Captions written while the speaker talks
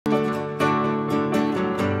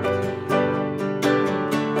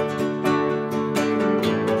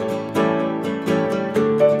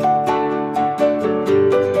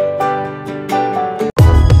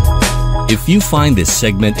If you find this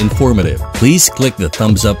segment informative, please click the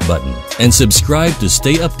thumbs up button and subscribe to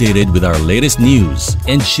stay updated with our latest news,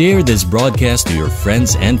 and share this broadcast to your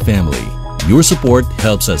friends and family. Your support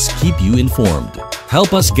helps us keep you informed.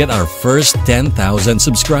 Help us get our first 10,000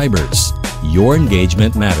 subscribers. Your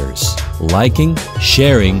engagement matters. Liking,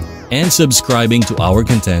 sharing, and subscribing to our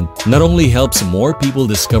content not only helps more people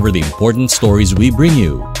discover the important stories we bring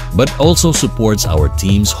you, but also supports our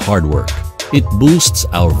team's hard work. It boosts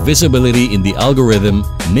our visibility in the algorithm,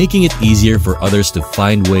 making it easier for others to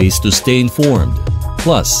find ways to stay informed.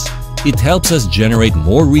 Plus, it helps us generate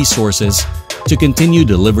more resources to continue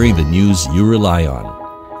delivering the news you rely on.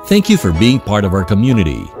 Thank you for being part of our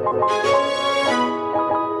community.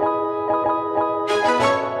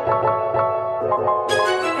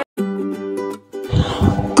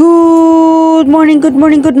 Good morning, good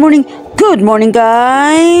morning, good morning, good morning,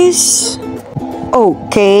 guys.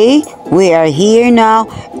 Okay, we are here now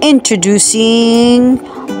introducing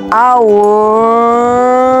our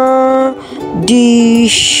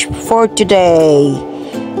dish for today.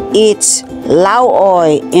 It's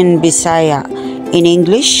lauoy in Bisaya. In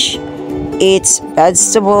English, it's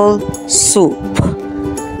vegetable soup.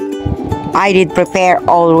 I did prepare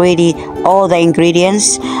already all the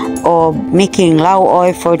ingredients of making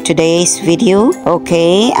lauoy for today's video.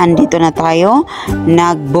 Okay, andito na tayo.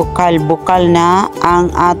 Nagbukal-bukal na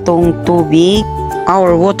ang atong tubig.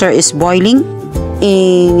 Our water is boiling.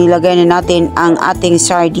 Inilagay na natin ang ating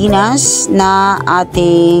sardinas na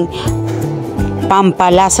ating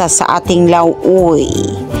pampalasa sa ating lauoy.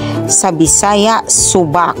 Sa Bisaya,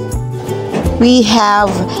 subak. We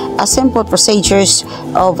have a simple procedures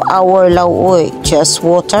of our lauoy. Just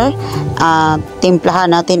water.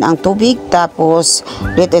 Timplahan natin ang tubig, tapos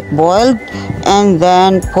let it boil, and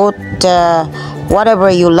then put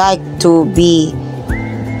whatever you like to be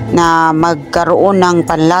na magkaroon ng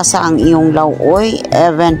panlasa ang iyong lauoy.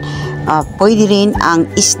 Even pwede rin ang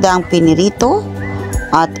isdang pinirito.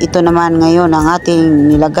 At ito naman ngayon ang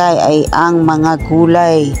ating nilagay ay ang mga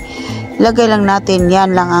gulay. Lagay lang natin,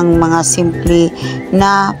 yan lang ang mga simple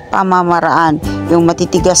na pamamaraan. Yung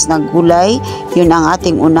matitigas na gulay, yun ang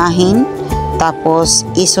ating unahin. Tapos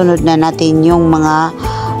isunod na natin yung mga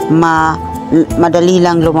madali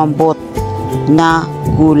lang lumambot na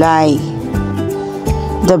gulay.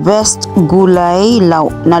 The best gulay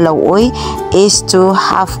na lauoy is to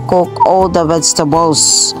half cook all the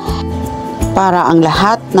vegetables, para ang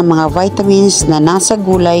lahat ng mga vitamins na nasa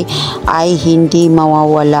gulay ay hindi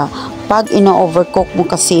mawawala. Pag ino-overcook mo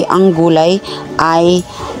kasi ang gulay, ay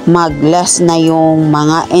mag-less na yung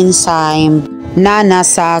mga enzyme na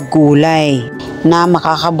nasa gulay na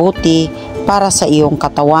makakabuti para sa iyong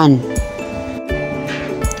katawan.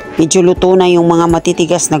 Medyo luto na yung mga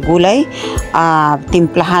matitigas na gulay.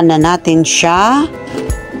 Timplahan na natin siya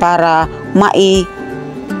para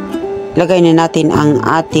lagay na natin ang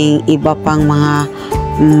ating iba pang mga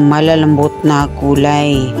malalambot na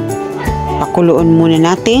gulay. Pakuluan muna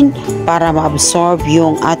natin para ma-absorb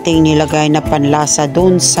yung ating nilagay na panlasa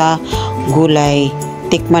doon sa gulay.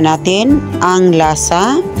 Tikman natin ang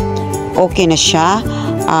lasa. Okay na siya.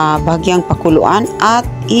 Bahagyang pakuluan at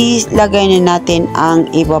ilagay na natin ang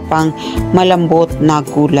iba pang malambot na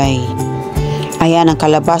gulay. Ayan, ang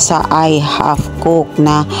kalabasa ay half cook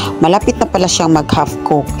na. Malapit na pala siyang mag half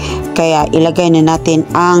cook. Kaya ilagay na natin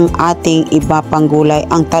ang ating iba pang gulay,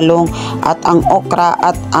 ang talong at ang okra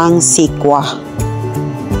at ang sikwa.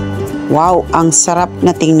 Wow, ang sarap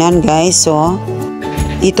na tingnan, guys. So,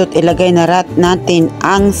 ito't ilagay na natin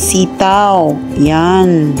ang sitaw.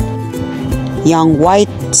 Yan. Yang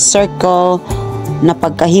white circle na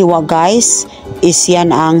pagkahiwa, guys, is yan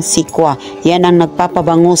ang sikwa. Yan ang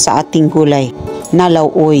nagpapabango sa ating gulay na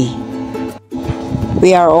lauoy.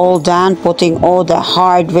 We are all done putting all the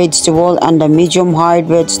hard vegetable and the medium hard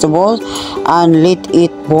vegetables and let it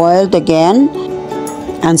boil again.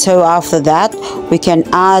 And so after that, we can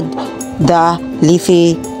add the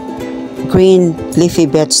green leafy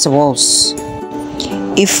vegetables.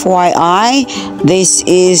 FYI, this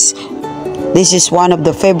is one of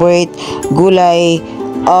the favorite gulay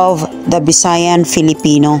of the Visayan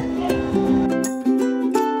Filipino.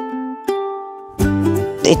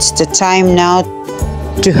 It's the time now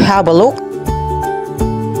to have a look.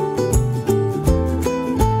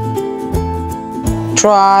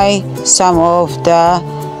 Try some of the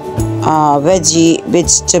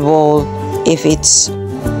vegetable if it's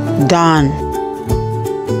done.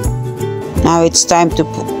 Now it's time to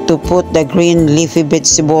put the green leafy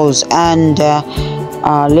vegetables and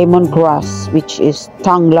lemongrass, which is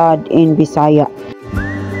tanglad in Bisaya.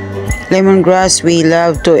 lemongrass, we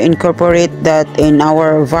love to incorporate that in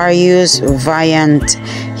our various variant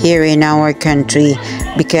here in our country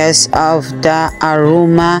because of the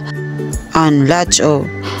aroma and lots of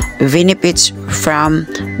benefits from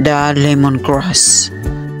the lemongrass.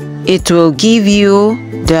 It will give you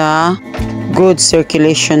the good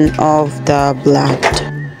circulation of the blood.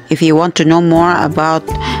 If you want to know more about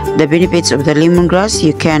the benefits of the lemongrass,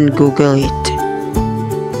 you can Google it.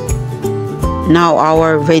 Now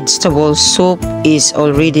our vegetable soup is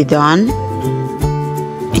already done.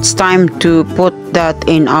 It's time to put that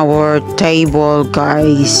in our table,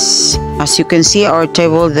 guys. As you can see, our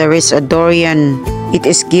table, there is a durian. It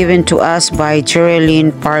is given to us by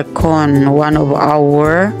Geraldine Parcon, one of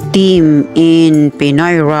our team in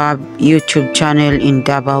Pinoy Rab YouTube channel in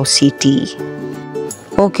Davao City.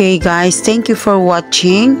 Okay guys, thank you for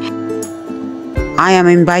watching. I am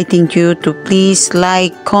inviting you to please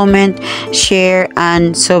like, comment, share,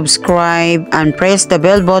 and subscribe and press the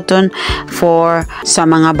bell button for sa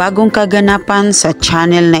mga bagong kaganapan sa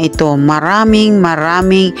channel na ito. Maraming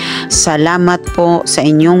salamat po sa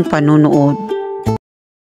inyong panunood.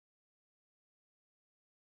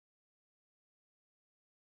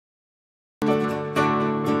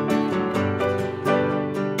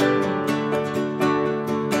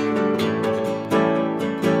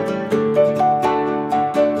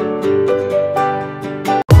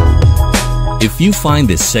 If you find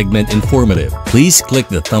this segment informative, please click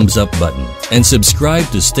the thumbs up button and subscribe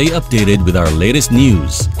to stay updated with our latest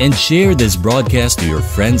news and share this broadcast to your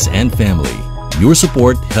friends and family. Your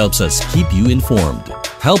support helps us keep you informed.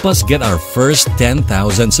 Help us get our first 10,000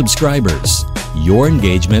 subscribers. Your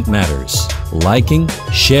engagement matters. Liking,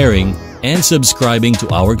 sharing, and subscribing to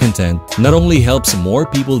our content not only helps more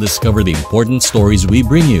people discover the important stories we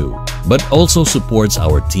bring you, but also supports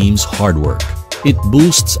our team's hard work. It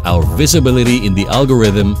boosts our visibility in the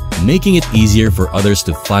algorithm, making it easier for others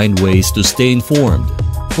to find ways to stay informed.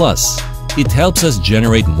 Plus, it helps us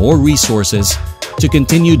generate more resources to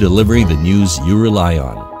continue delivering the news you rely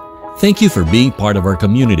on. Thank you for being part of our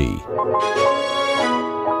community.